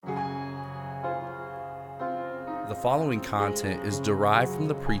The following content is derived from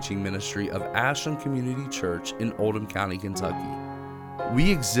the preaching ministry of Ashland Community Church in Oldham County, Kentucky. We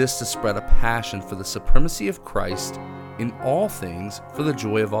exist to spread a passion for the supremacy of Christ in all things for the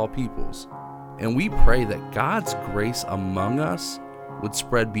joy of all peoples. And we pray that God's grace among us would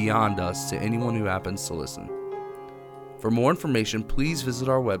spread beyond us to anyone who happens to listen. For more information, please visit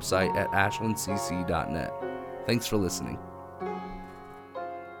our website at ashlandcc.net. Thanks for listening.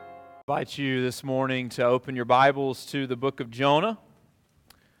 I invite you this morning to open your Bibles to the book of Jonah.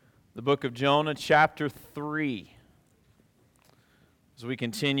 The book of Jonah, chapter 3. As we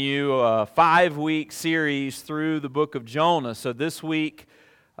continue a 5-week series through the book of Jonah. So this week,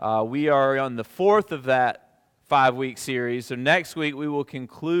 we are on the 4th of that 5-week series. So next week, we will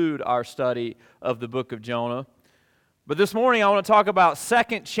conclude our study of the book of Jonah. But this morning, I want to talk about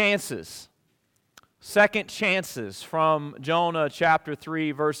second chances. Second chances from Jonah chapter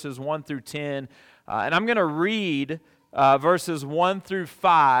 3, verses 1 through 10. And I'm going to read verses 1 through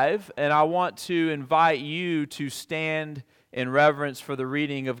 5, and I want to invite you to stand in reverence for the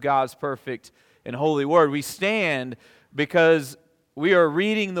reading of God's perfect and holy word. We stand because we are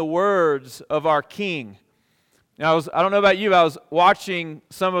reading the words of our King. Now, I don't know about you, I was watching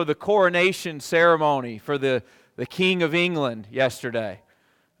some of the coronation ceremony for the King of England yesterday.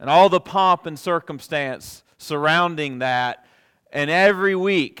 And all the pomp and circumstance surrounding that. And every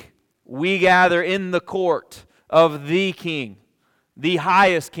week, we gather in the court of the King, the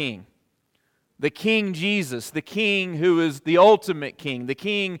highest King, the King Jesus, the King who is the ultimate King, the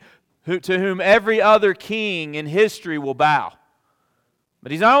King to whom every other king in history will bow.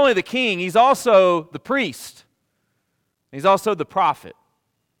 But He's not only the King, He's also the priest. He's also the prophet,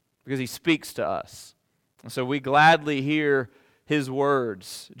 because He speaks to us. And so we gladly hear His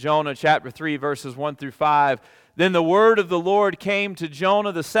words. Jonah chapter 3, verses 1 through 5. Then the word of the Lord came to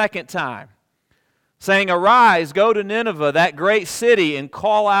Jonah the second time, saying, Arise, go to Nineveh, that great city, and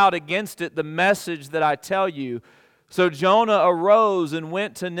call out against it the message that I tell you. So Jonah arose and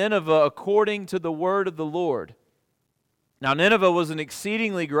went to Nineveh according to the word of the Lord. Now Nineveh was an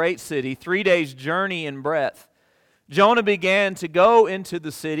exceedingly great city, 3 days' journey in breadth. Jonah began to go into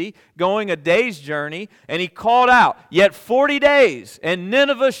the city, going a day's journey, and he called out, Yet 40 days, and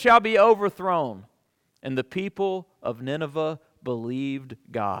Nineveh shall be overthrown. And the people of Nineveh believed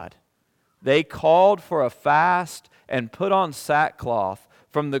God. They called for a fast and put on sackcloth,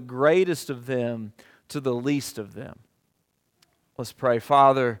 from the greatest of them to the least of them. Let's pray.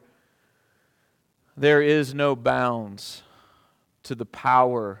 Father, there is no bounds to the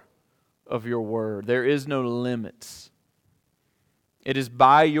power of your word. There is no limits. It is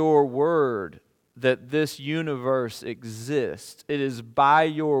by your word that this universe exists. It is by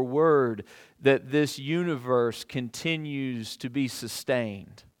your word that this universe continues to be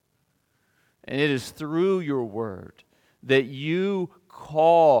sustained. And it is through your word that you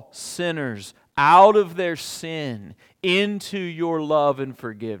call sinners out of their sin into your love and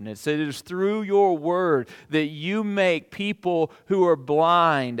forgiveness. It is through your word that you make people who are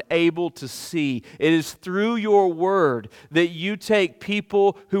blind able to see. It is through your word that you take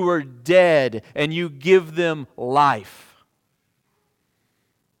people who are dead and you give them life.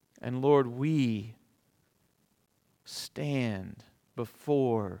 And Lord, we stand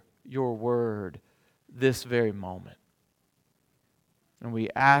before your word this very moment. And we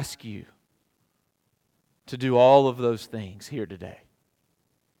ask you to do all of those things here today.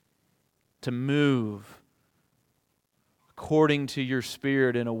 To move according to your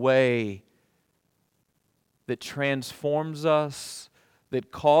Spirit in a way that transforms us,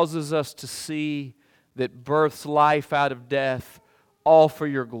 that causes us to see, that births life out of death, all for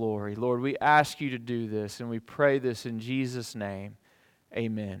your glory. Lord, we ask you to do this, and we pray this in Jesus' name.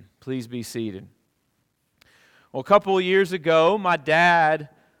 Amen. Please be seated. Well, a couple of years ago, my dad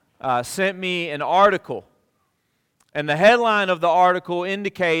sent me an article. And the headline of the article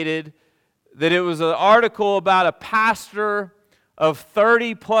indicated that it was an article about a pastor of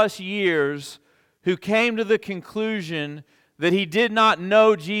 30 plus years who came to the conclusion that he did not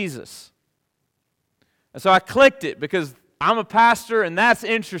know Jesus. And so I clicked it because I'm a pastor and that's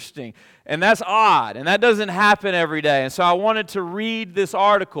interesting and that's odd and that doesn't happen every day. And so I wanted to read this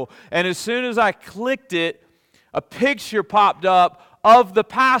article. And as soon as I clicked it, a picture popped up of the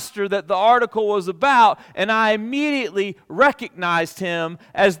pastor that the article was about, and I immediately recognized him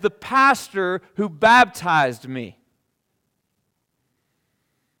as the pastor who baptized me.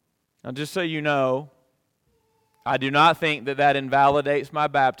 Now, just so you know, I do not think that invalidates my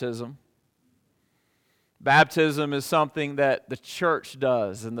baptism. Baptism is something that the church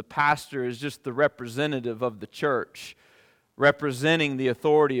does, and the pastor is just the representative of the church, representing the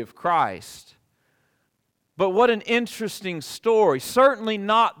authority of Christ. But what an interesting story. Certainly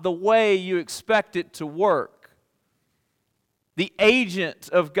not the way you expect it to work. The agent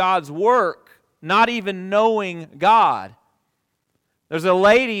of God's work, not even knowing God. There's a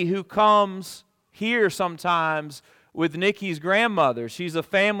lady who comes here sometimes with Nikki's grandmother. She's a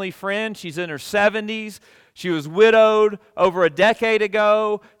family friend. She's in her 70s. She was widowed over a decade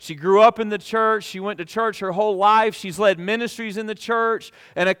ago. She grew up in the church. She went to church her whole life. She's led ministries in the church.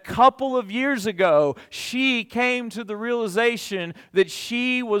 And a couple of years ago, she came to the realization that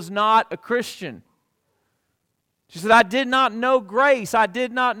she was not a Christian. She said, I did not know grace. I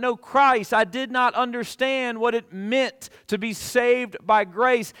did not know Christ. I did not understand what it meant to be saved by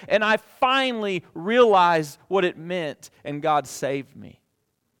grace. And I finally realized what it meant, and God saved me.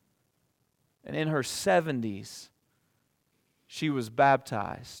 And in her 70s, she was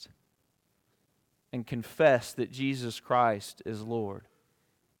baptized and confessed that Jesus Christ is Lord.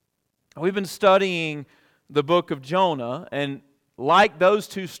 We've been studying the book of Jonah, and like those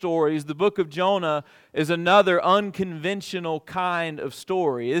two stories, the book of Jonah is another unconventional kind of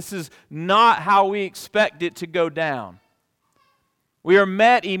story. This is not how we expect it to go down. We are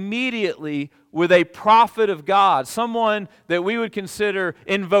met immediately with a prophet of God, someone that we would consider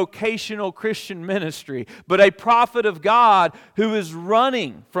in vocational Christian ministry, but a prophet of God who is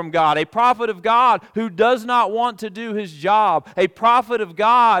running from God, a prophet of God who does not want to do his job, a prophet of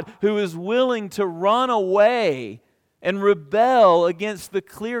God who is willing to run away and rebel against the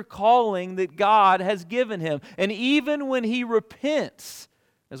clear calling that God has given him. And even when he repents,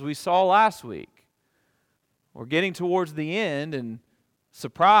 as we saw last week, we're getting towards the end, and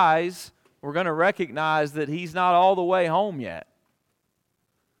surprise, we're going to recognize that he's not all the way home yet.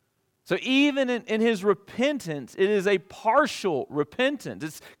 So even in his repentance, it is a partial repentance.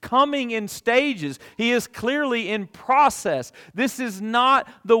 It's coming in stages. He is clearly in process. This is not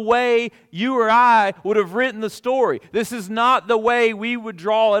the way you or I would have written the story. This is not the way we would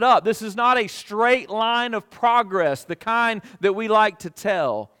draw it up. This is not a straight line of progress, the kind that we like to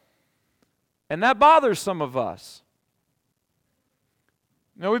tell. And that bothers some of us.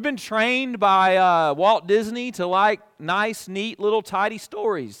 You know, we've been trained by Walt Disney to like nice, neat, little tidy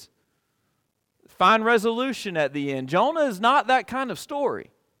stories. Find resolution at the end. Jonah is not that kind of story.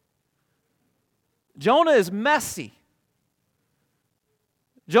 Jonah is messy.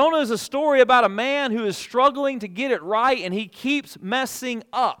 Jonah is a story about a man who is struggling to get it right, and he keeps messing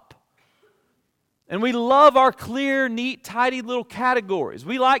up. And we love our clear, neat, tidy little categories.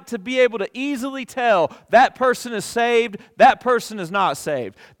 We like to be able to easily tell that person is saved, that person is not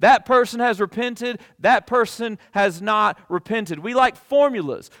saved. That person has repented, that person has not repented. We like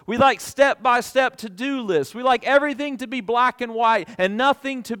formulas. We like step-by-step to-do lists. We like everything to be black and white and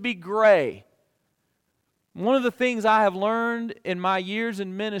nothing to be gray. One of the things I have learned in my years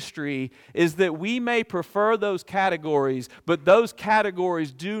in ministry is that we may prefer those categories, but those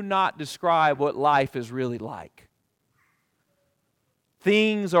categories do not describe what life is really like.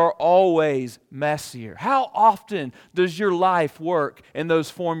 Things are always messier. How often does your life work in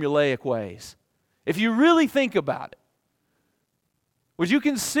those formulaic ways? If you really think about it, would you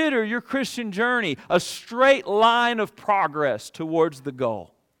consider your Christian journey a straight line of progress towards the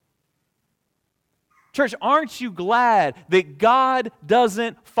goal? Church, aren't you glad that God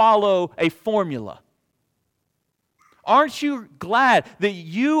doesn't follow a formula? Aren't you glad that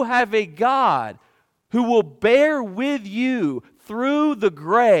you have a God who will bear with you through the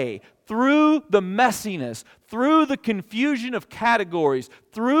gray, through the messiness, through the confusion of categories,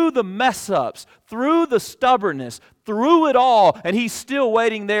 through the mess-ups, through the stubbornness, through it all, and He's still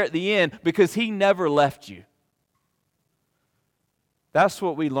waiting there at the end because He never left you? That's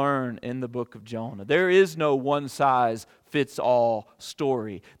what we learn in the book of Jonah. There is no one-size-fits-all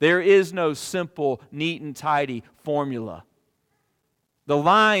story. There is no simple, neat and tidy formula. The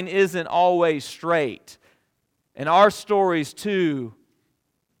line isn't always straight. And our stories, too,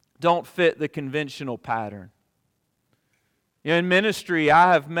 don't fit the conventional pattern. You know, in ministry,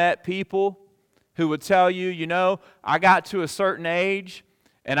 I have met people who would tell you, I got to a certain age,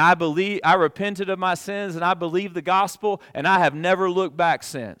 and I repented of my sins, and I believed the gospel, and I have never looked back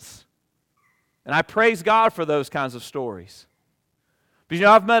since. And I praise God for those kinds of stories. But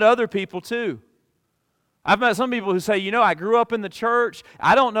I've met other people too. I've met some people who say, I grew up in the church.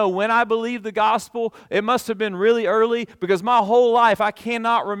 I don't know when I believed the gospel. It must have been really early because my whole life I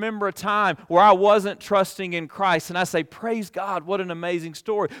cannot remember a time where I wasn't trusting in Christ. And I say, praise God, what an amazing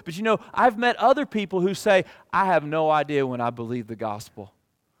story. But I've met other people who say, I have no idea when I believed the gospel.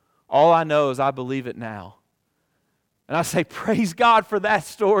 All I know is I believe it now. And I say, praise God for that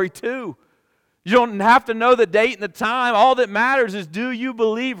story too. You don't have to know the date and the time. All that matters is, do you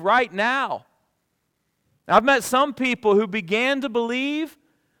believe right now? I've met some people who began to believed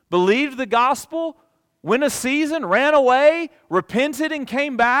the gospel, went a season, ran away, repented and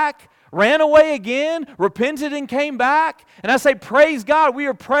came back, ran away again, repented and came back. And I say, praise God, we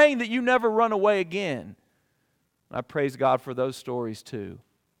are praying that you never run away again. And I praise God for those stories too.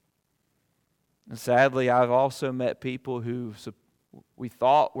 And sadly, I've also met people who we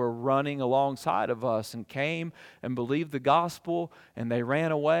thought were running alongside of us and came and believed the gospel and they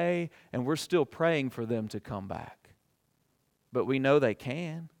ran away, and we're still praying for them to come back. But we know they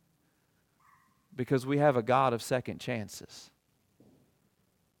can because we have a God of second chances.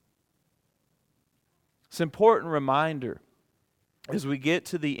 It's an important reminder as we get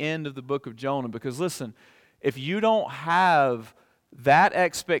to the end of the book of Jonah, because listen, if you don't have that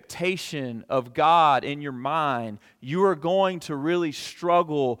expectation of God in your mind, you are going to really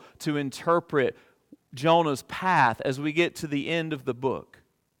struggle to interpret Jonah's path as we get to the end of the book.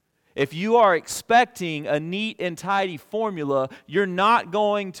 If you are expecting a neat and tidy formula, you're not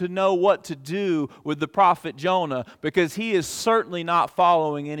going to know what to do with the prophet Jonah, because he is certainly not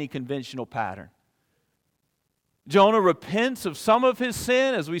following any conventional pattern. Jonah repents of some of his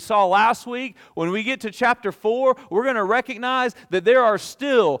sin, as we saw last week. When we get to chapter 4, we're going to recognize that there is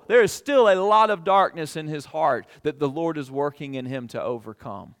still a lot of darkness in his heart that the Lord is working in him to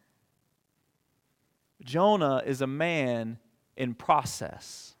overcome. Jonah is a man in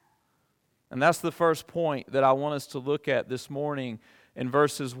process. And that's the first point that I want us to look at this morning in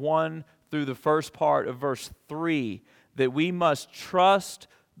verses 1 through the first part of verse 3, that we must trust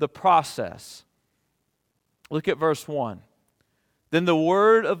the process. Look at verse 1. Then the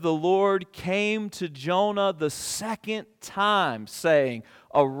word of the Lord came to Jonah the second time, saying,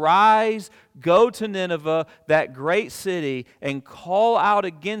 Arise, go to Nineveh, that great city, and call out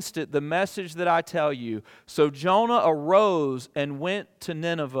against it the message that I tell you. So Jonah arose and went to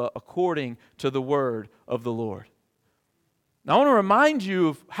Nineveh according to the word of the Lord. Now I want to remind you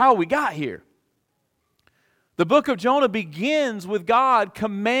of how we got here. The book of Jonah begins with God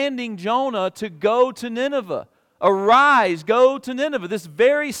commanding Jonah to go to Nineveh. Arise, go to Nineveh. This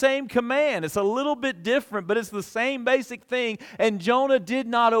very same command. It's a little bit different, but it's the same basic thing. And Jonah did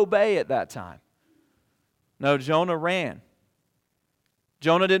not obey at that time. No, Jonah ran.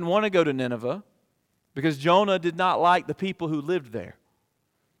 Jonah didn't want to go to Nineveh because Jonah did not like the people who lived there.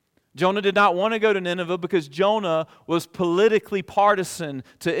 Jonah did not want to go to Nineveh because Jonah was politically partisan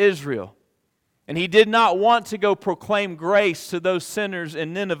to Israel. And he did not want to go proclaim grace to those sinners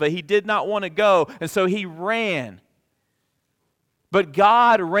in Nineveh. He did not want to go, and so he ran. But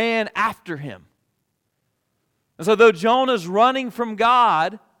God ran after him. And so though Jonah's running from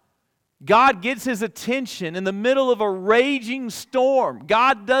God, God gets his attention in the middle of a raging storm.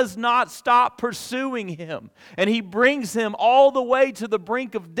 God does not stop pursuing him. And he brings him all the way to the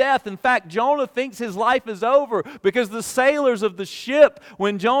brink of death. In fact, Jonah thinks his life is over because the sailors of the ship,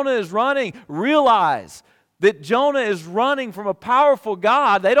 when Jonah is running, realize that Jonah is running from a powerful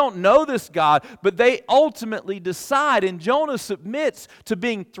God. They don't know this God, but they ultimately decide, and Jonah submits to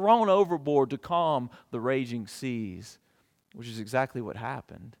being thrown overboard to calm the raging seas, which is exactly what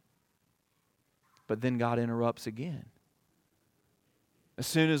happened. But then God interrupts again. As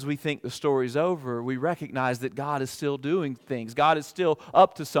soon as we think the story's over, we recognize that God is still doing things. God is still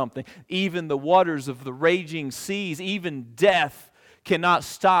up to something. Even the waters of the raging seas, even death, cannot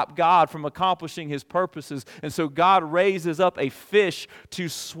stop God from accomplishing His purposes. And so God raises up a fish to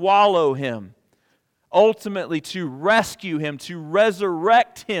swallow him, ultimately to rescue him, to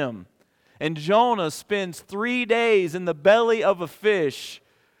resurrect him. And Jonah spends 3 days in the belly of a fish.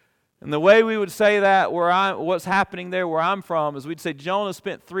 And the way we would say that, what's happening there where I'm from, is we'd say Jonah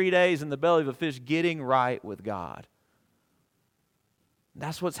spent 3 days in the belly of a fish getting right with God.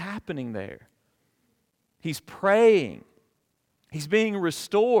 That's what's happening there. He's praying. He's being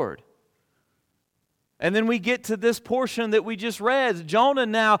restored. And then we get to this portion that we just read. Jonah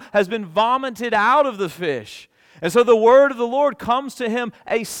now has been vomited out of the fish. And so the word of the Lord comes to him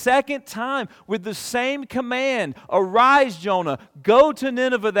a second time with the same command. Arise, Jonah, go to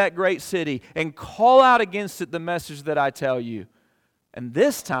Nineveh, that great city, and call out against it the message that I tell you. And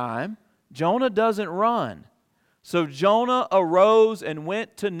this time, Jonah doesn't run. So Jonah arose and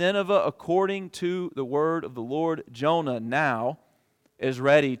went to Nineveh according to the word of the Lord. Jonah now is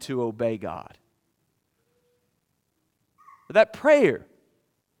ready to obey God. That prayer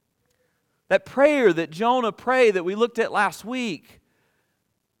that Jonah prayed that we looked at last week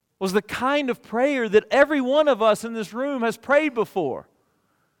was the kind of prayer that every one of us in this room has prayed before.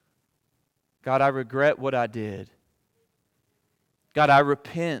 God, I regret what I did. God, I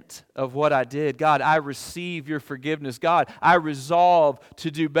repent of what I did. God, I receive your forgiveness. God, I resolve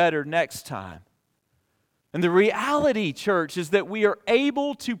to do better next time. And the reality, church, is that we are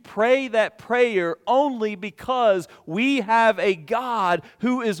able to pray that prayer only because we have a God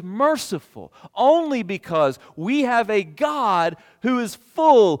who is merciful. Only because we have a God who is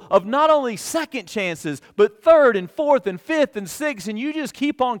full of not only second chances, but third and fourth and fifth and sixth. And you just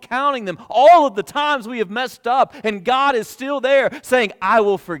keep on counting them. All of the times we have messed up, and God is still there saying, I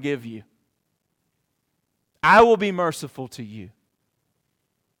will forgive you. I will be merciful to you.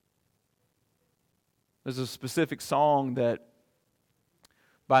 There's a specific song that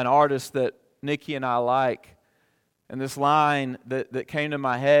by an artist that Nikki and I like. And this line that came to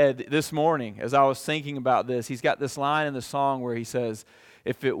my head this morning as I was thinking about this, he's got this line in the song where he says,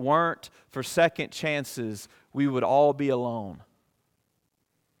 if it weren't for second chances, we would all be alone.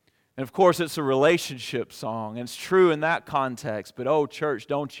 And of course, it's a relationship song, and it's true in that context. But oh, church,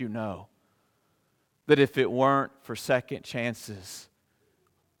 don't you know that if it weren't for second chances,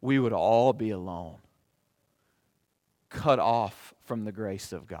 we would all be alone, cut off from the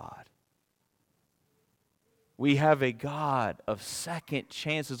grace of God. We have a God of second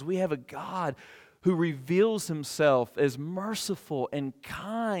chances. We have a God who reveals Himself as merciful and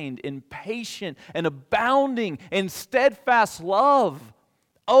kind and patient and abounding in steadfast love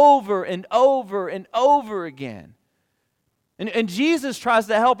over and over and over again. And Jesus tries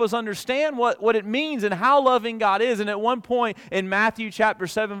to help us understand what it means and how loving God is. And at one point in Matthew chapter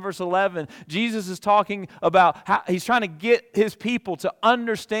 7, verse 11, Jesus is talking about how He's trying to get His people to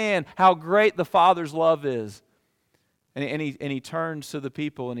understand how great the Father's love is. And he turns to the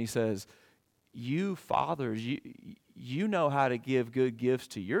people and He says, you fathers, you know how to give good gifts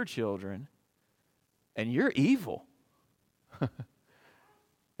to your children, and you're evil.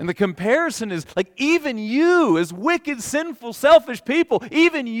 And the comparison is like, even you, as wicked, sinful, selfish people,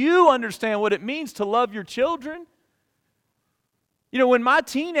 even you understand what it means to love your children. You know, when my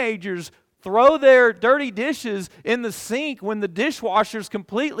teenagers throw their dirty dishes in the sink when the dishwasher's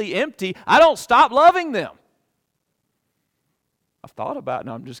completely empty, I don't stop loving them. I've thought about it.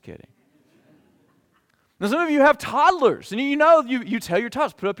 No, I'm just kidding. Now, some of you have toddlers, and you know, you tell your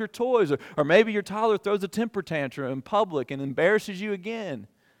toddlers, put up your toys, or maybe your toddler throws a temper tantrum in public and embarrasses you again.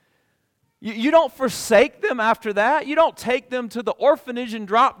 You don't forsake them after that. You don't take them to the orphanage and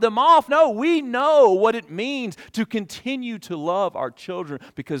drop them off. No, we know what it means to continue to love our children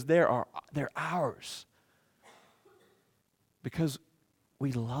because they're ours. Because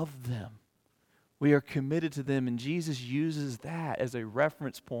we love them. We are committed to them, and Jesus uses that as a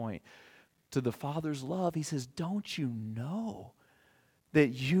reference point to the Father's love. He says, don't you know that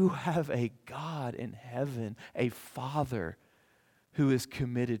you have a God in heaven, a Father who is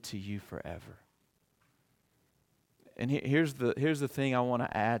committed to you forever? And here's the thing I want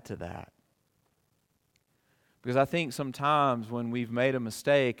to add to that. Because I think sometimes when we've made a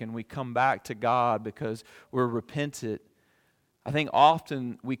mistake and we come back to God because we're repentant, I think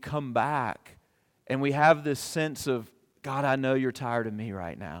often we come back and we have this sense of, God, I know you're tired of me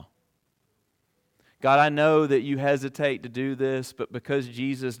right now. God, I know that you hesitate to do this, but because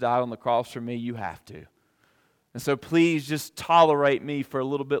Jesus died on the cross for me, you have to. And so please just tolerate me for a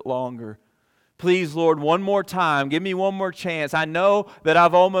little bit longer. Please, Lord, one more time. Give me one more chance. I know that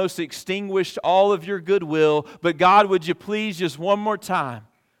I've almost extinguished all of your goodwill, but God, would you please just one more time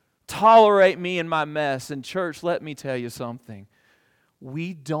tolerate me in my mess? And church, let me tell you something.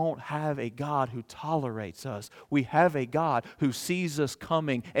 We don't have a God who tolerates us. We have a God who sees us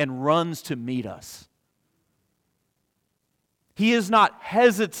coming and runs to meet us. He is not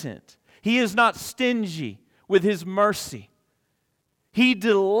hesitant. He is not stingy with His mercy. He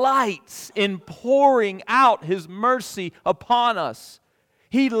delights in pouring out His mercy upon us.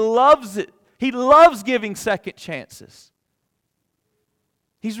 He loves it. He loves giving second chances.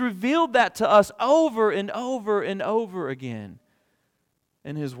 He's revealed that to us over and over and over again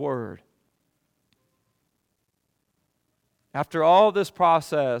in His Word. After all this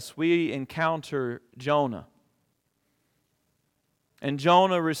process, we encounter Jonah. And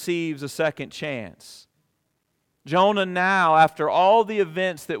Jonah receives a second chance. Jonah now, after all the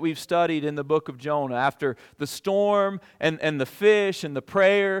events that we've studied in the book of Jonah, after the storm and the fish and the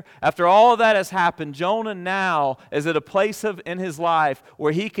prayer, after all that has happened, Jonah now is at a place in his life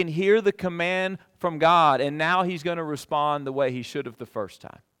where he can hear the command from God, and now he's going to respond the way he should have the first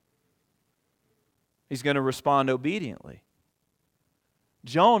time. He's going to respond obediently.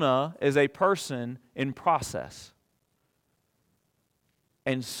 Jonah is a person in process.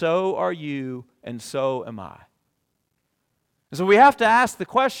 And so are you, and so am I. So we have to ask the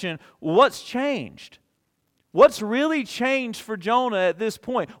question, what's changed? What's really changed for Jonah at this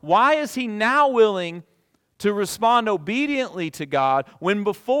point? Why is he now willing to respond obediently to God when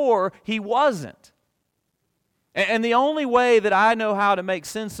before he wasn't? And the only way that I know how to make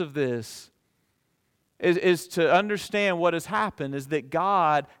sense of this is to understand what has happened is that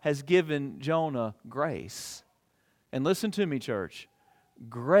God has given Jonah grace. And listen to me, church.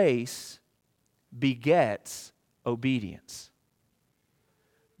 Grace begets obedience.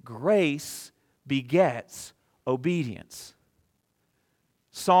 Grace begets obedience.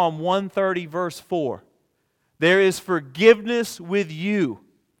 Psalm 130, verse 4. There is forgiveness with you,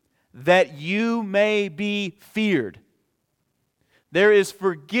 that you may be feared. There is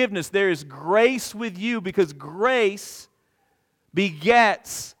forgiveness. There is grace with you because grace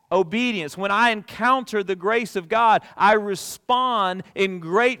begets obedience. When I encounter the grace of God, I respond in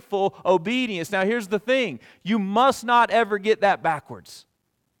grateful obedience. Now here's the thing. You must not ever get that backwards.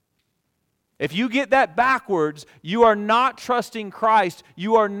 If you get that backwards, you are not trusting Christ.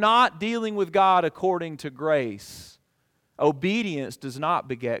 You are not dealing with God according to grace. Obedience does not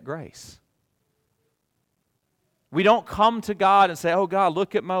beget grace. We don't come to God and say, oh God,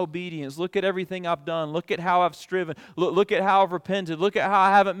 look at my obedience. Look at everything I've done. Look at how I've striven. Look at how I've repented. Look at how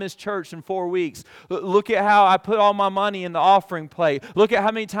I haven't missed church in 4 weeks. Look at how I put all my money in the offering plate. Look at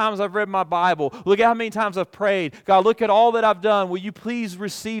how many times I've read my Bible. Look at how many times I've prayed. God, look at all that I've done. Will you please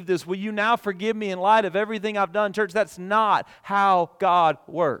receive this? Will you now forgive me in light of everything I've done? Church, that's not how God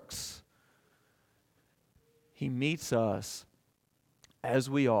works. He meets us as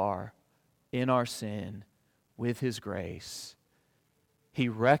we are in our sin with His grace. He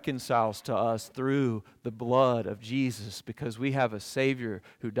reconciles to us through the blood of Jesus because we have a Savior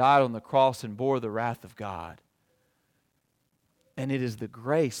who died on the cross and bore the wrath of God. And it is the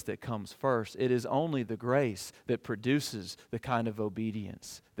grace that comes first. It is only the grace that produces the kind of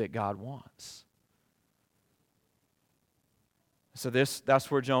obedience that God wants. So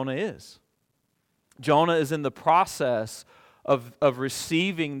that's where Jonah is. Jonah is in the process of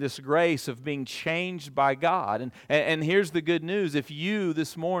receiving this grace, of being changed by God. And here's the good news. If you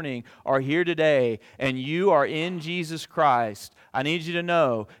this morning are here today and you are in Jesus Christ, I need you to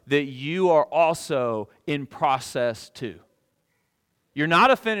know that you are also in process too. You're not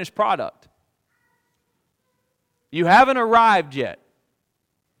a finished product. You haven't arrived yet.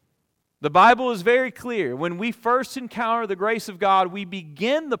 The Bible is very clear. When we first encounter the grace of God, we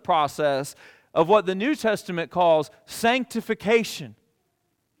begin the process of what the New Testament calls sanctification,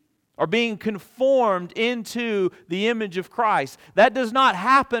 or being conformed into the image of Christ. That does not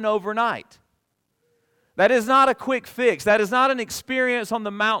happen overnight. That is not a quick fix. That is not an experience on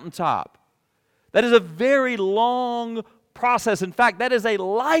the mountaintop. That is a very long process. In fact, that is a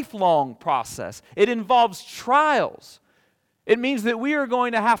lifelong process. It involves trials. It means that we are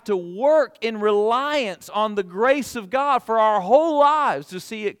going to have to work in reliance on the grace of God for our whole lives to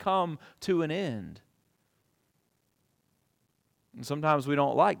see it come to an end. And sometimes we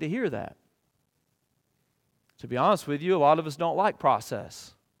don't like to hear that. To be honest with you, a lot of us don't like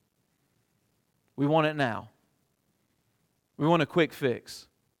process. We want it now. We want a quick fix.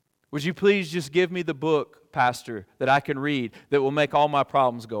 Would you please just give me the book, Pastor, that I can read that will make all my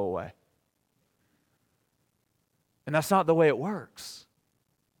problems go away? And that's not the way it works.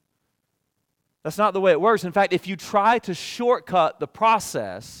 That's not the way it works. In fact, if you try to shortcut the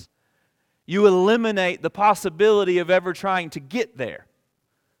process, you eliminate the possibility of ever trying to get there.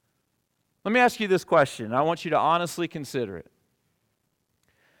 Let me ask you this question. I want you to honestly consider it.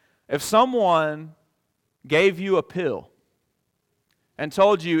 If someone gave you a pill and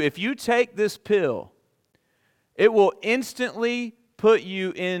told you, if you take this pill, it will instantly put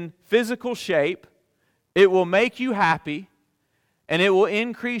you in physical shape, it will make you happy, and it will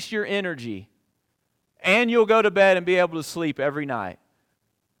increase your energy, and you'll go to bed and be able to sleep every night.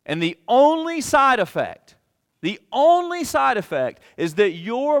 And the only side effect is that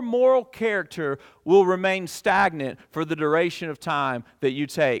your moral character will remain stagnant for the duration of time that you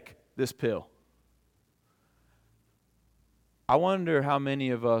take this pill. I wonder how many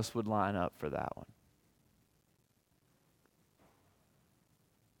of us would line up for that one.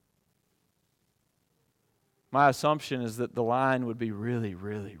 My assumption is that the line would be really,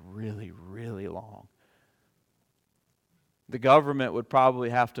 really, really, really long. The government would probably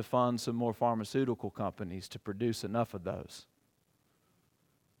have to fund some more pharmaceutical companies to produce enough of those.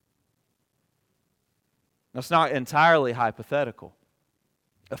 That's not entirely hypothetical.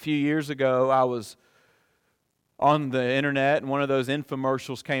 A few years ago, I was on the internet and one of those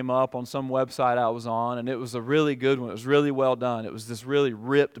infomercials came up on some website I was on, and it was a really good one. It was really well done. It was this really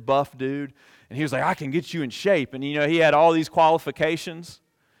ripped, buff dude, and he was like, I can get you in shape. And he had all these qualifications.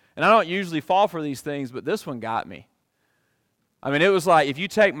 And I don't usually fall for these things, but this one got me. I mean, it was like, if you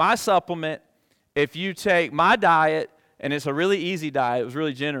take my supplement, if you take my diet, And it's a really easy diet. It was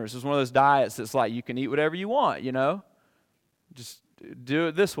really generous. It was one of those diets that's like you can eat whatever you want, Just do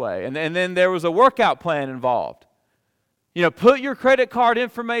it this way. And then there was a workout plan involved. Put your credit card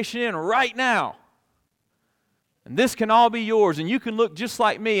information in right now. And this can all be yours, and you can look just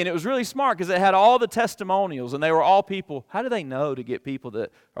like me. And it was really smart because it had all the testimonials, and they were all people. How do they know to get people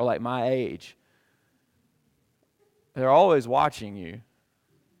that are like my age? They're always watching you.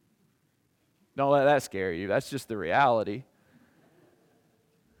 Don't let that scare you. That's just the reality.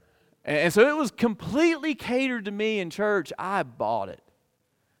 And so it was completely catered to me in church. I bought it.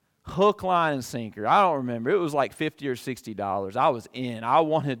 Hook, line, and sinker. I don't remember. It was like $50 or $60. I was in. I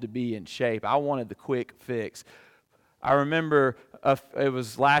wanted to be in shape. I wanted the quick fix. I remember it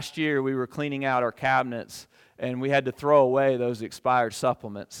was last year we were cleaning out our cabinets and we had to throw away those expired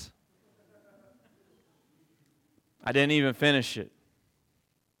supplements. I didn't even finish it.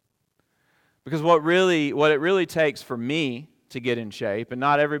 Because what it really takes for me to get in shape, and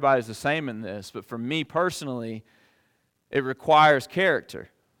not everybody's the same in this, but for me personally, it requires character.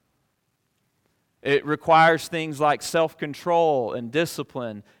 It requires things like self-control and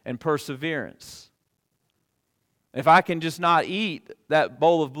discipline and perseverance. If I can just not eat that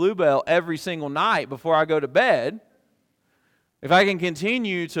bowl of Bluebell every single night before I go to bed, if I can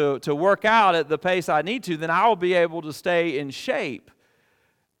continue to work out at the pace I need to, then I will be able to stay in shape.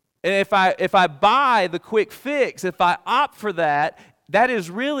 And if I buy the quick fix, if I opt for that, that is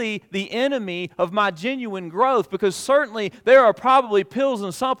really the enemy of my genuine growth, because certainly there are probably pills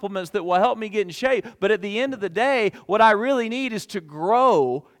and supplements that will help me get in shape, but at the end of the day, what I really need is to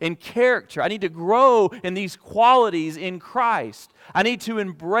grow in character. I need to grow in these qualities in Christ. I need to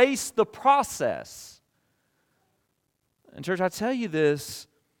embrace the process. And church, I tell you this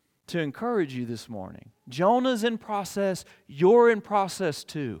to encourage you this morning. Jonah's in process, you're in process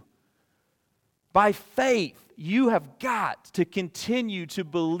too. By faith, you have got to continue to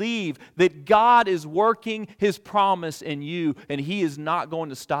believe that God is working His promise in you, and He is not going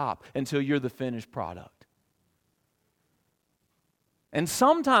to stop until you're the finished product. And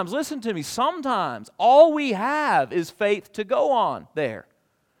sometimes, listen to me, sometimes all we have is faith to go on there.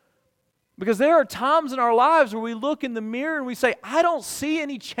 Because there are times in our lives where we look in the mirror and we say, I don't see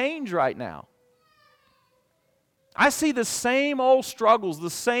any change right now. I see the same old struggles, the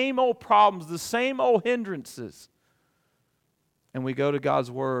same old problems, the same old hindrances. And we go to God's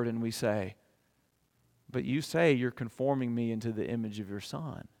Word and we say, but you say you're conforming me into the image of your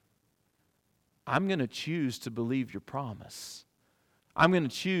Son. I'm going to choose to believe your promise. I'm going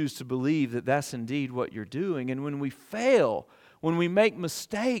to choose to believe that that's indeed what you're doing. And when we fail, when we make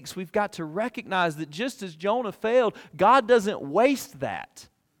mistakes, we've got to recognize that just as Jonah failed, God doesn't waste that.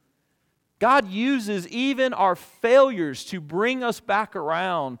 God uses even our failures to bring us back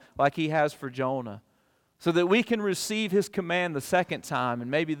around like He has for Jonah, so that we can receive His command the second time, and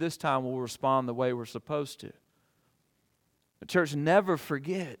maybe this time we'll respond the way we're supposed to. The church, never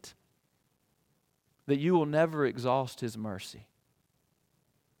forget that you will never exhaust His mercy.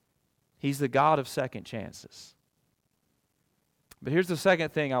 He's the God of second chances. But here's the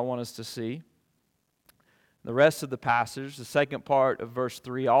second thing I want us to see. The rest of the passage, the second part of verse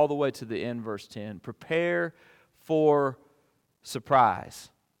 3, all the way to the end, verse 10. Prepare for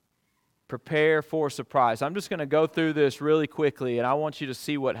surprise. Prepare for surprise. I'm just going to go through this really quickly, and I want you to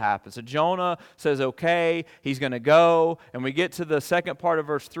see what happens. So Jonah says, okay, he's going to go, and we get to the second part of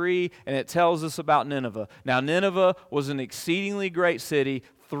verse 3, and it tells us about Nineveh. Now, Nineveh was an exceedingly great city,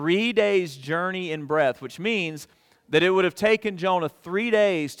 3 days' journey in breadth, which means that it would have taken Jonah 3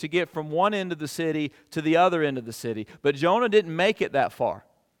 days to get from one end of the city to the other end of the city. But Jonah didn't make it that far.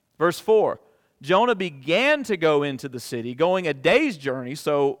 Verse 4, Jonah began to go into the city, going a day's journey,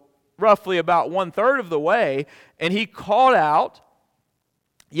 so roughly about 1/3 of the way, and he called out,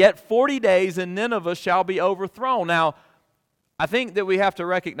 yet 40 days and Nineveh shall be overthrown. Now, I think that we have to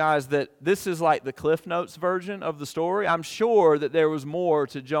recognize that this is like the Cliff Notes version of the story. I'm sure that there was more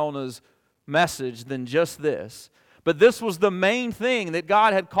to Jonah's message than just this. But this was the main thing that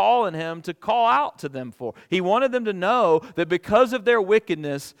God had called him to call out to them for. He wanted them to know that because of their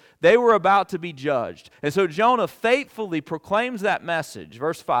wickedness, they were about to be judged. And so Jonah faithfully proclaims that message.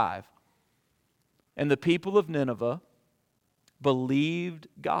 Verse 5. And the people of Nineveh believed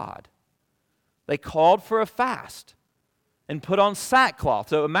God. They called for a fast and put on sackcloth.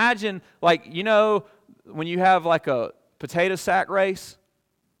 So imagine, like, when you have like a potato sack race,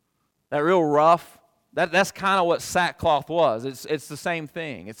 that real rough. That's kind of what sackcloth was. It's the same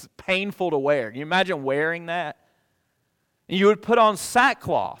thing. It's painful to wear. Can you imagine wearing that? And you would put on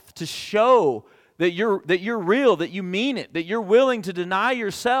sackcloth to show that you're real, that you mean it, that you're willing to deny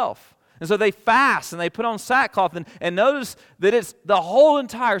yourself. And so they fast and they put on sackcloth. And notice that it's the whole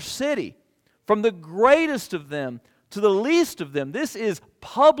entire city, from the greatest of them to the least of them. This is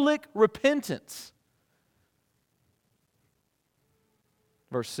public repentance.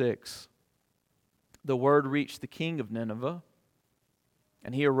 Verse 6. The word reached the king of Nineveh,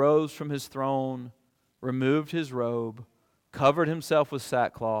 and he arose from his throne, removed his robe, covered himself with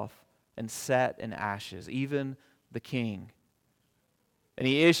sackcloth, and sat in ashes, even the king. And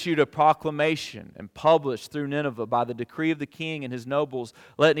he issued a proclamation and published through Nineveh by the decree of the king and his nobles,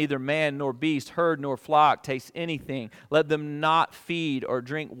 let neither man nor beast, herd nor flock taste anything. Let them not feed or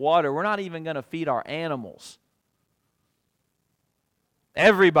drink water. We're not even going to feed our animals.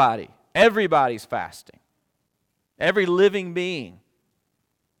 Everybody's fasting. Every living being.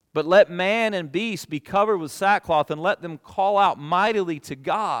 But let man and beast be covered with sackcloth, and let them call out mightily to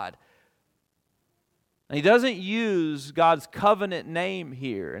God. And he doesn't use God's covenant name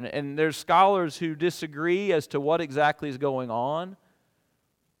here. And there's scholars who disagree as to what exactly is going on.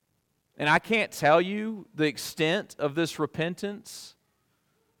 And I can't tell you the extent of this repentance.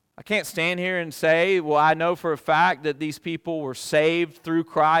 I can't stand here and say, well, I know for a fact that these people were saved through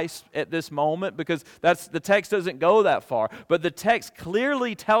Christ at this moment, because the text doesn't go that far. But the text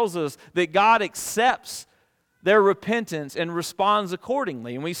clearly tells us that God accepts their repentance and responds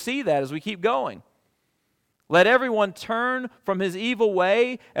accordingly. And we see that as we keep going. Let everyone turn from his evil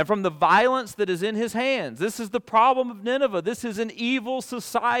way and from the violence that is in his hands. This is the problem of Nineveh. This is an evil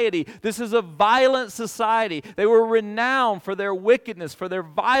society. This is a violent society. They were renowned for their wickedness, for their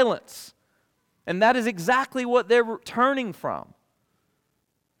violence. And that is exactly what they're turning from.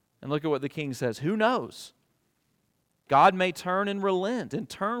 And look at what the king says. Who knows? God may turn and relent and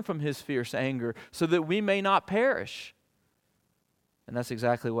turn from his fierce anger so that we may not perish. And that's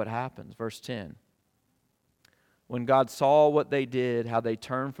exactly what happens. Verse 10. When God saw what they did, how they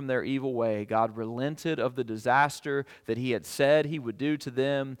turned from their evil way, God relented of the disaster that he had said he would do to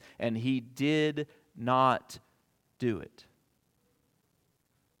them, and he did not do it.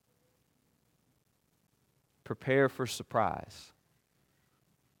 Prepare for surprise.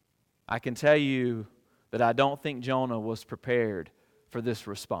 I can tell you that I don't think Jonah was prepared for this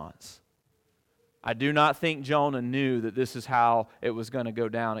response. I do not think Jonah knew that this is how it was going to go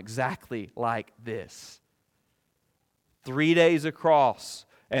down, exactly like this. 3 days across,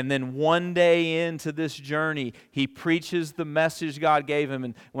 and then 1 day into this journey, he preaches the message God gave him.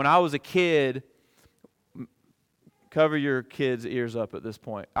 And when I was a kid, cover your kids' ears up at this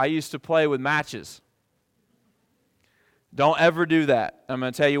point, I used to play with matches. Don't ever do that. I'm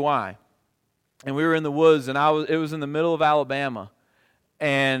going to tell you why. And we were in the woods, and it was in the middle of Alabama,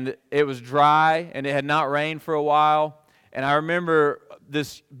 and it was dry, and it had not rained for a while. And I remember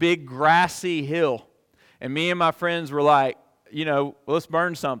this big grassy hill. And me and my friends were like, let's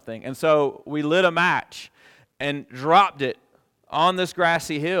burn something. And so we lit a match and dropped it on this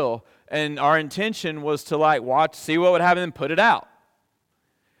grassy hill. And our intention was to watch, see what would happen, and put it out.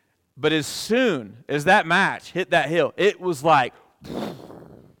 But as soon as that match hit that hill, it was like,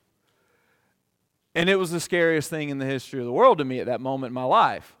 and it was the scariest thing in the history of the world to me at that moment in my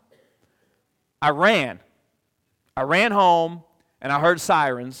life. I ran home, and I heard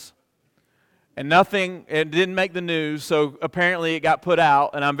sirens. And it didn't make the news, so apparently it got put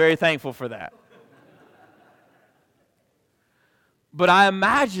out, and I'm very thankful for that. But I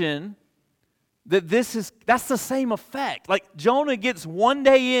imagine that that's the same effect. Like Jonah gets 1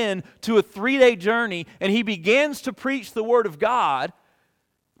 day in to a 3-day journey, and he begins to preach the word of God.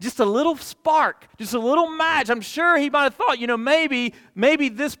 Just a little spark, just a little match. I'm sure he might have thought, maybe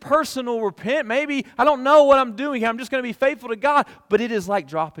this person will repent. Maybe, I don't know what I'm doing here. I'm just going to be faithful to God. But it is like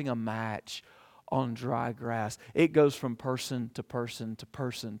dropping a match on dry grass. It goes from person to person to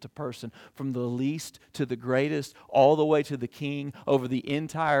person to person, from the least to the greatest, all the way to the king, over the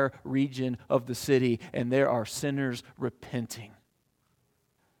entire region of the city, and there are sinners repenting.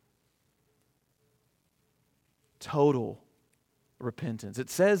 Total repentance. It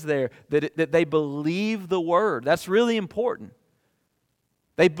says there that they believe the word. That's really important.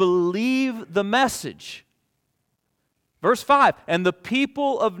 They believe the message. Verse 5, and the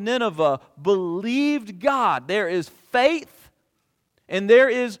people of Nineveh believed God. There is faith and there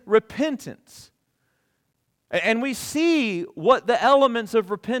is repentance. And we see what the elements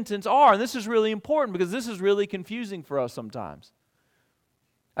of repentance are. And this is really important because this is really confusing for us sometimes.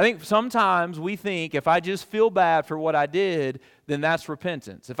 I think sometimes we think if I just feel bad for what I did, then that's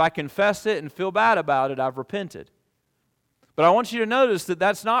repentance. If I confess it and feel bad about it, I've repented. But I want you to notice that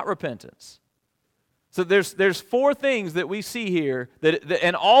that's not repentance. So there's 4 things that we see here,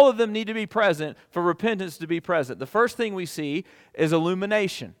 and all of them need to be present for repentance to be present. The first thing we see is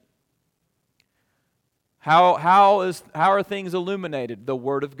illumination. How are things illuminated? The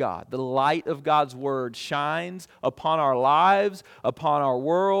Word of God. The light of God's Word shines upon our lives, upon our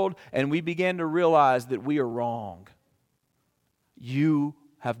world, and we begin to realize that we are wrong. You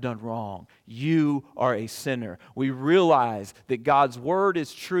have done wrong. You are a sinner. We realize that God's Word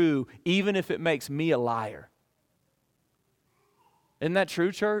is true even if it makes me a liar. Isn't that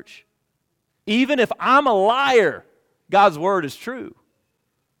true, church? Even if I'm a liar, God's Word is true.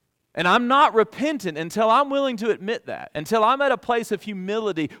 And I'm not repentant until I'm willing to admit that, until I'm at a place of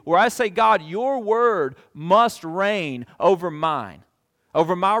humility where I say, God, your word must reign over mine,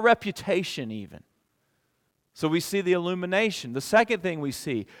 over my reputation even. So we see the illumination. The second thing we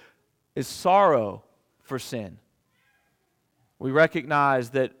see is sorrow for sin. We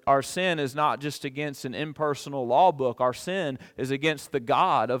recognize that our sin is not just against an impersonal law book. Our sin is against the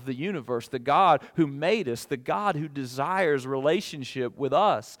God of the universe, the God who made us, the God who desires relationship with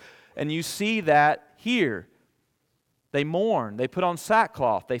us. And you see that here. They mourn, they put on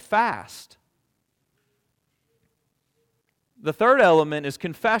sackcloth, they fast. The third element is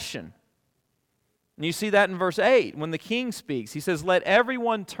confession. And you see that in verse 8 when the king speaks. He says, "Let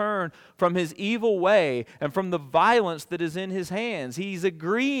everyone turn from his evil way and from the violence that is in his hands." He's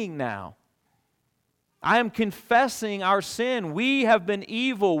agreeing now. I am confessing our sin. We have been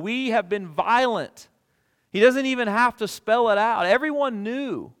evil. We have been violent. He doesn't even have to spell it out. Everyone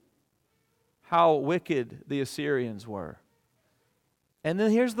knew how wicked the Assyrians were. And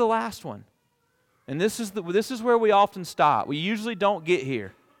then here's the last one. And this is where we often stop. We usually don't get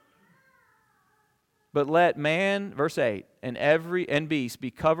here. But let man, verse 8, and beast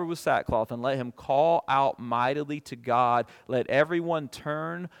be covered with sackcloth, and let him call out mightily to God. Let everyone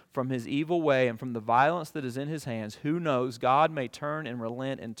turn from his evil way and from the violence that is in his hands. Who knows, God may turn and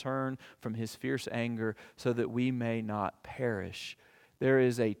relent and turn from his fierce anger so that we may not perish. There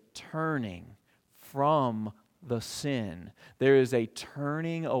is a turning from the sin. There is a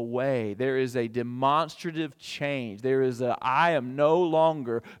turning away. There is a demonstrative change. There is I am no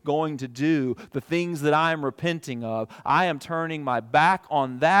longer going to do the things that I am repenting of. I am turning my back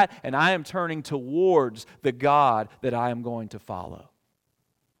on that, and I am turning towards the God that I am going to follow.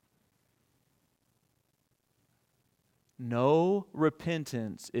 No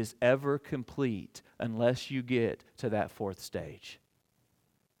repentance is ever complete unless you get to that fourth stage.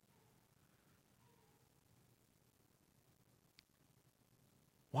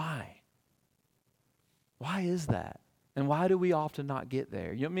 Why? Why is that? And why do we often not get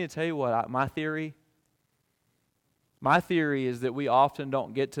there? You want me to tell you what my theory? My theory is that we often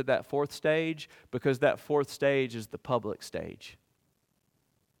don't get to that fourth stage because that fourth stage is the public stage.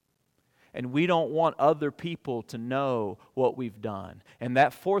 And we don't want other people to know what we've done. And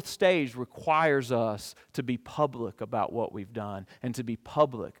that fourth stage requires us to be public about what we've done and to be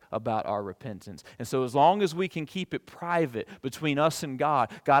public about our repentance. And so as long as we can keep it private between us and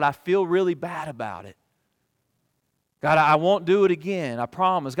God, God, I feel really bad about it. God, I won't do it again, I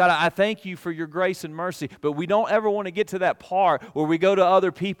promise. God, I thank you for your grace and mercy. But we don't ever want to get to that part where we go to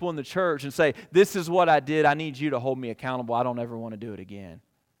other people in the church and say, this is what I did, I need you to hold me accountable, I don't ever want to do it again.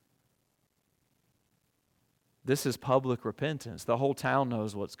 This is public repentance. The whole town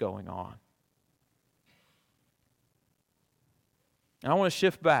knows what's going on. And I want to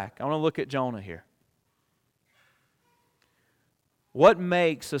shift back. I want to look at Jonah here. What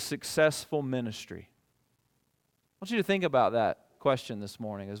makes a successful ministry? I want you to think about that question this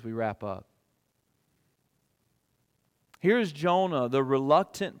morning as we wrap up. Here's Jonah, the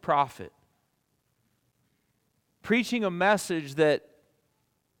reluctant prophet, preaching a message that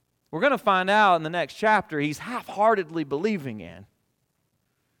we're going to find out in the next chapter he's half-heartedly believing in.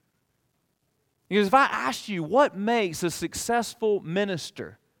 Because if I asked you what makes a successful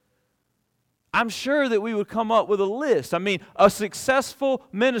minister, I'm sure that we would come up with a list. I mean, a successful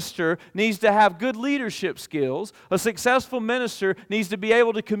minister needs to have good leadership skills. A successful minister needs to be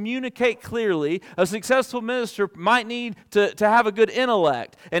able to communicate clearly. A successful minister might need to have a good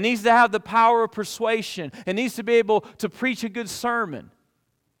intellect. It needs to have the power of persuasion. It needs to be able to preach a good sermon.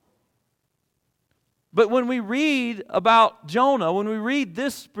 But when we read about Jonah, when we read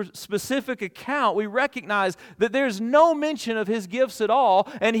this specific account, we recognize that there's no mention of his gifts at all,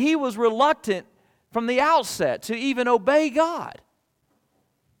 and he was reluctant from the outset to even obey God.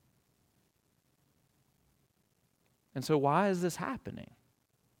 And so why is this happening?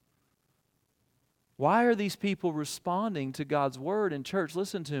 Why are these people responding to God's word? And church,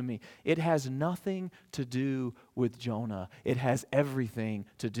 listen to me. It has nothing to do with Jonah. It has everything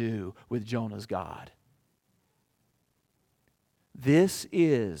to do with Jonah's God. This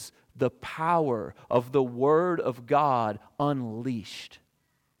is the power of the Word of God unleashed.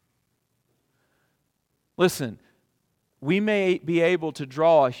 Listen, we may be able to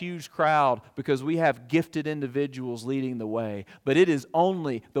draw a huge crowd because we have gifted individuals leading the way, but it is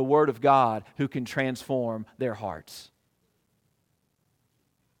only the Word of God who can transform their hearts.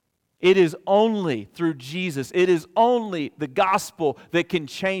 It is only through Jesus. It is only the gospel that can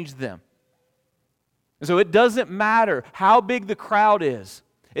change them. And so it doesn't matter how big the crowd is.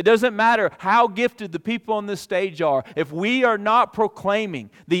 It doesn't matter how gifted the people on this stage are. If we are not proclaiming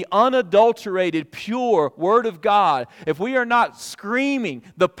the unadulterated, pure Word of God, if we are not screaming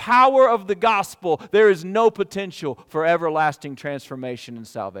the power of the gospel, there is no potential for everlasting transformation and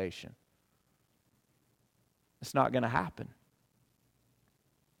salvation. It's not going to happen.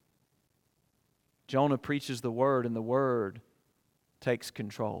 Jonah preaches the Word, and the Word takes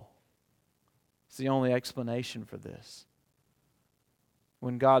control. It's the only explanation for this.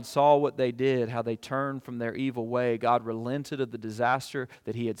 When God saw what they did, how they turned from their evil way, God relented of the disaster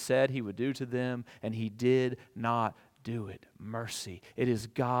that He had said He would do to them, and He did not do it. Mercy. It is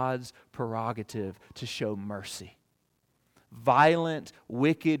God's prerogative to show mercy. Violent,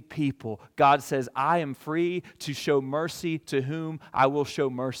 wicked people, God says, I am free to show mercy to whom I will show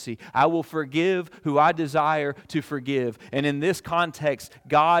mercy. I will forgive who I desire to forgive. And in this context,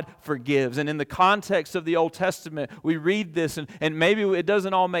 God forgives. And in the context of the Old Testament, we read this and maybe it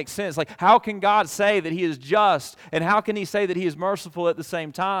doesn't all make sense. Like, how can God say that He is just and how can He say that He is merciful at the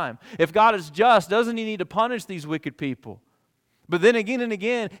same time? If God is just, doesn't He need to punish these wicked people? But then again and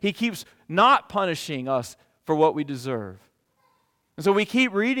again, He keeps not punishing us for what we deserve. And so we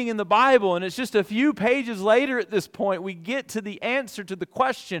keep reading in the Bible, and it's just a few pages later at this point, we get to the answer to the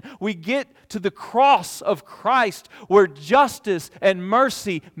question. We get to the cross of Christ where justice and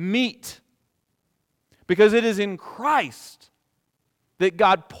mercy meet. Because it is in Christ that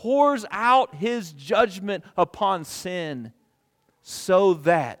God pours out His judgment upon sin so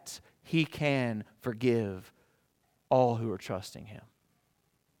that He can forgive all who are trusting Him.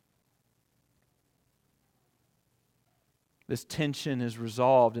 This tension is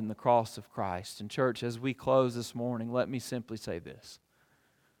resolved in the cross of Christ. And church, as we close this morning, let me simply say this.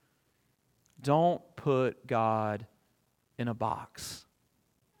 Don't put God in a box.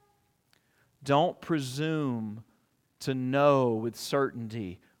 Don't presume to know with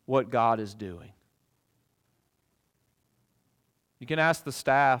certainty what God is doing. You can ask the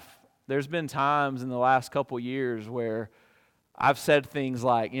staff. There's been times in the last couple years where I've said things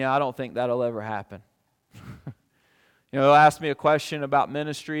like, I don't think that'll ever happen. They'll ask me a question about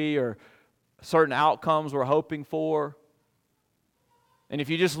ministry or certain outcomes we're hoping for. And if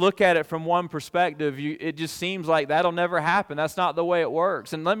you just look at it from one perspective, it just seems like that'll never happen. That's not the way it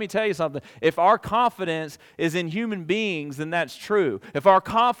works. And let me tell you something. If our confidence is in human beings, then that's true. If our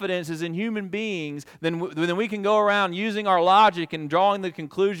confidence is in human beings, then we can go around using our logic and drawing the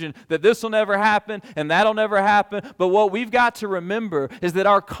conclusion that this will never happen and that'll never happen. But what we've got to remember is that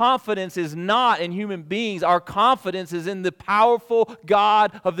our confidence is not in human beings. Our confidence is in the powerful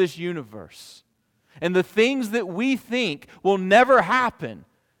God of this universe. And the things that we think will never happen,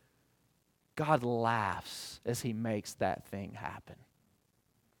 God laughs as He makes that thing happen.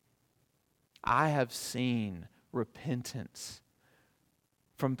 I have seen repentance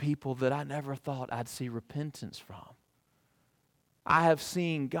from people that I never thought I'd see repentance from. I have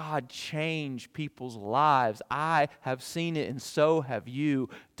seen God change people's lives. I have seen it, and so have you.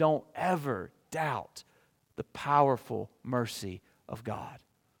 Don't ever doubt the powerful mercy of God.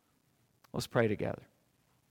 Let's pray together.